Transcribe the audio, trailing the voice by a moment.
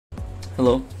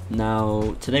Hello.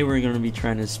 Now, today we're going to be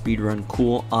trying to speedrun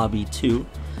Cool Obby 2,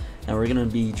 and we're going to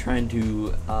be trying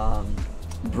to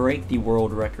break the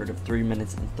world record of 3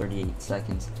 minutes and 38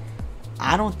 seconds.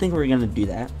 I don't think we're going to do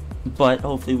that, but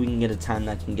hopefully we can get a time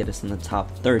that can get us in the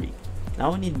top 30. Now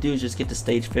all we need to do is just get to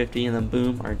stage 50, and then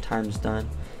boom, our time's done,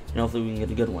 and hopefully we can get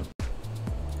a good one.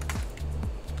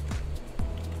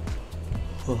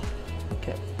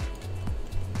 Okay.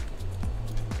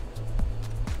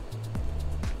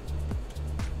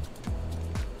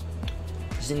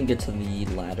 Just need to get to the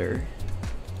ladder.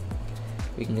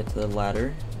 We can get to the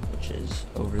ladder, which is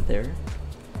over there.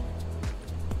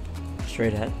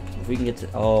 Straight ahead. If we can get to...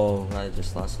 Oh, I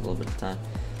just lost a little bit of time.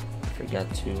 I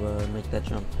forgot to make that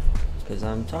jump. Because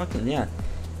I'm talking, yeah.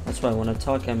 That's why when I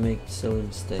talk I make silly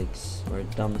mistakes. Or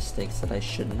dumb mistakes that I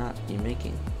should not be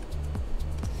making.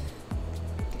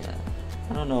 Yeah.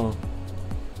 I don't know.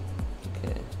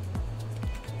 Okay.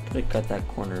 Could have cut that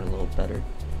corner a little better.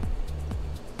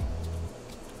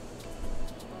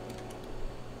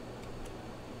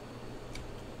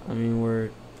 I mean,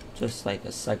 we're just like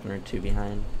a second or two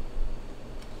behind,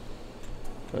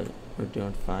 but we're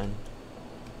doing fine.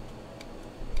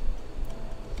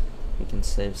 We can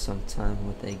save some time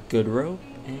with a good rope,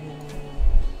 and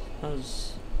that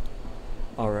was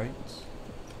alright.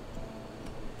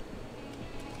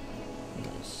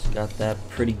 Nice. Got that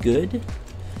pretty good.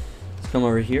 Let's come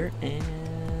over here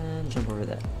and jump over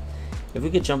that. If we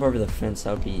could jump over the fence,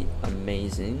 that would be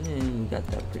amazing, and we got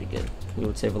that pretty good. We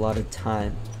would save a lot of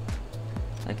time,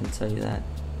 I can tell you that.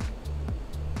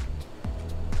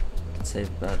 Could save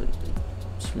about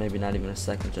maybe not even a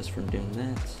second just from doing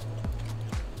that.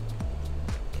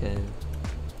 Okay.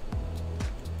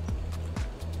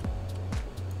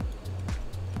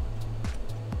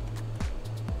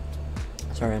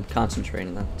 Sorry, I'm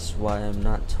concentrating, that's why I'm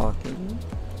not talking.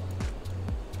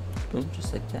 Boom,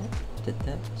 just like that. Did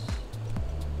that.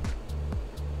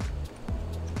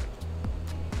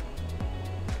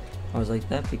 I was like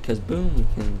that because boom, we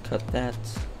can cut that,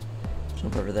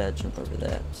 jump over that, jump over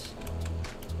that.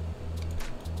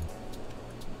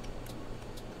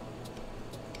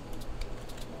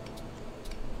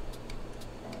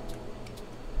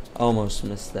 Almost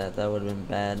missed that, that would have been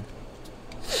bad.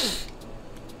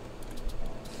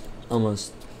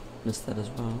 Almost missed that as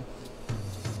well.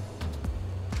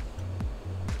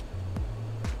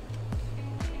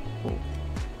 Oh.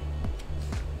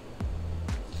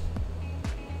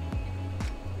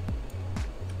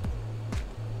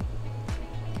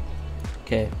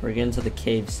 Okay, we're getting to the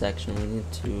cave section. We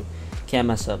need to... Can't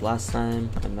mess up. Last time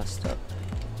I messed up,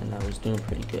 and I was doing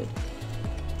pretty good.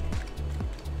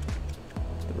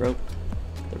 The rope,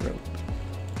 the rope,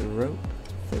 the rope,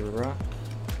 the rock,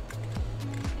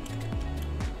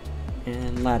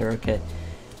 and ladder. Okay,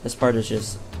 this part is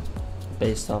just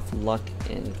based off luck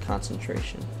and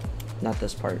concentration. Not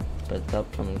this part, but the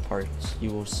upcoming parts you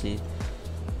will see.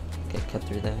 Okay, cut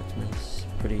through that. That's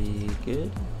pretty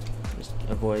good. Just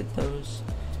avoid those.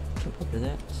 Jump over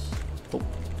that. Oh.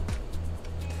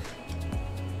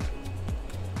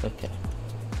 Okay.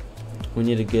 We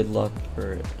need a good luck,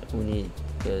 or we need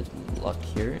good luck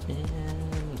here,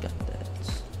 and we got that.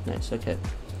 Nice. Okay.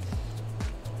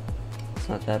 It's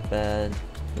not that bad.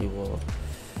 We will.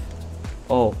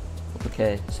 Oh.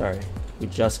 Okay. Sorry. We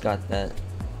just got that.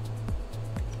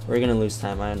 We're gonna lose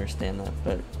time. I understand that,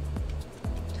 but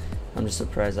I'm just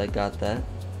surprised I got that.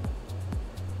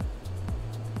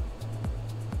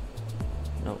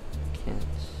 Nope, can't.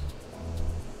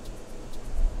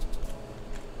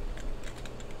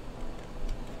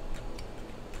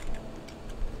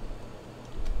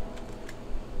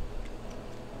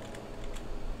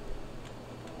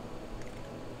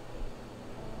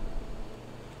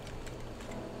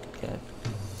 Okay.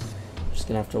 I'm just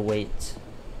gonna have to wait.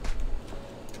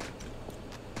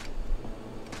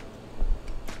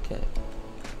 Okay.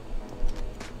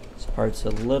 This part's a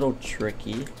little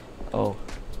tricky. Oh.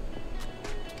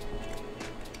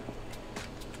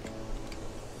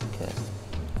 Okay.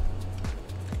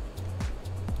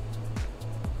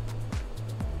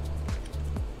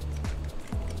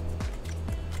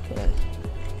 Okay.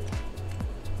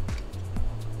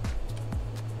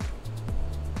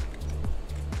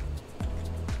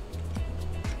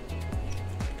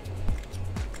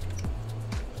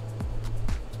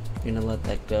 You're gonna let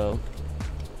that go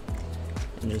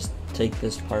and just take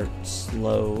this part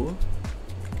slow.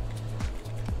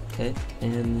 Okay,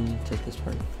 and take this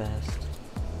part fast.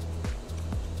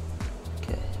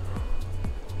 Okay,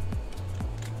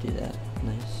 do that.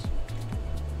 Nice.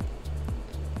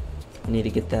 I need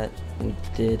to get that. We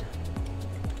did.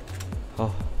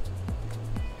 Oh.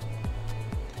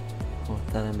 Oh,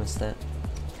 I thought I missed that.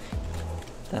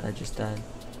 that I just died.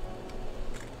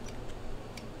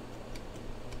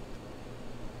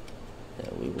 Yeah,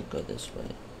 we will go this way.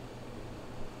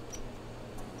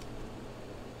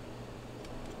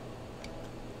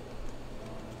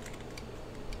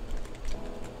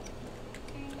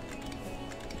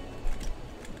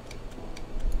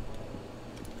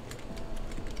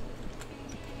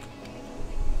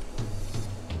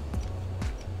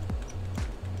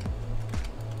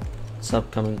 This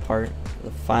upcoming part,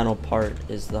 the final part,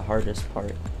 is the hardest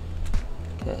part.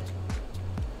 Okay,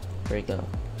 here we go.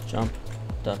 Jump,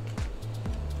 duck,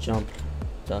 jump,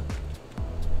 duck,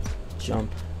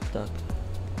 jump, duck,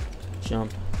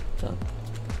 jump, duck,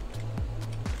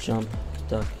 jump,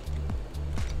 duck,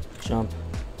 jump.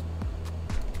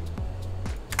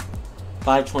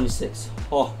 526.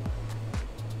 Oh.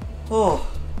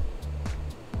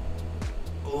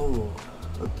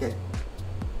 Okay.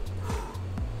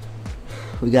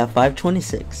 We got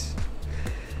 526.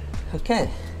 Okay.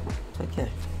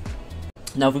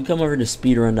 Now if we come over to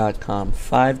speedrun.com,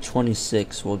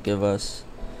 526 will give us,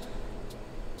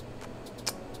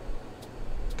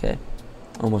 okay,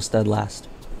 almost dead last.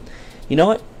 You know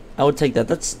what? I would take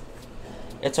that. It's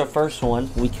our first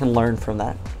one. We can learn from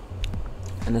that.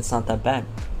 And it's not that bad.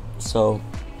 So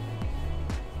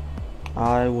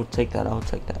I will take that. I'll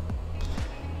take that.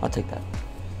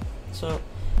 So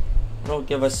it'll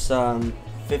give us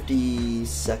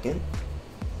 52nd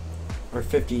or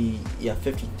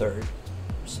 53rd.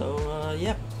 So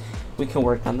yeah, we can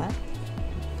work on that.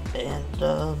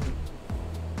 And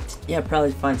yeah,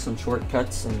 probably find some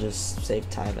shortcuts and just save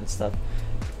time and stuff,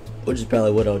 which is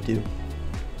probably what I'll do.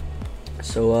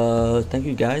 So thank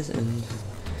you guys, and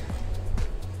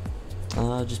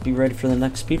just be ready for the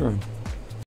next speedrun.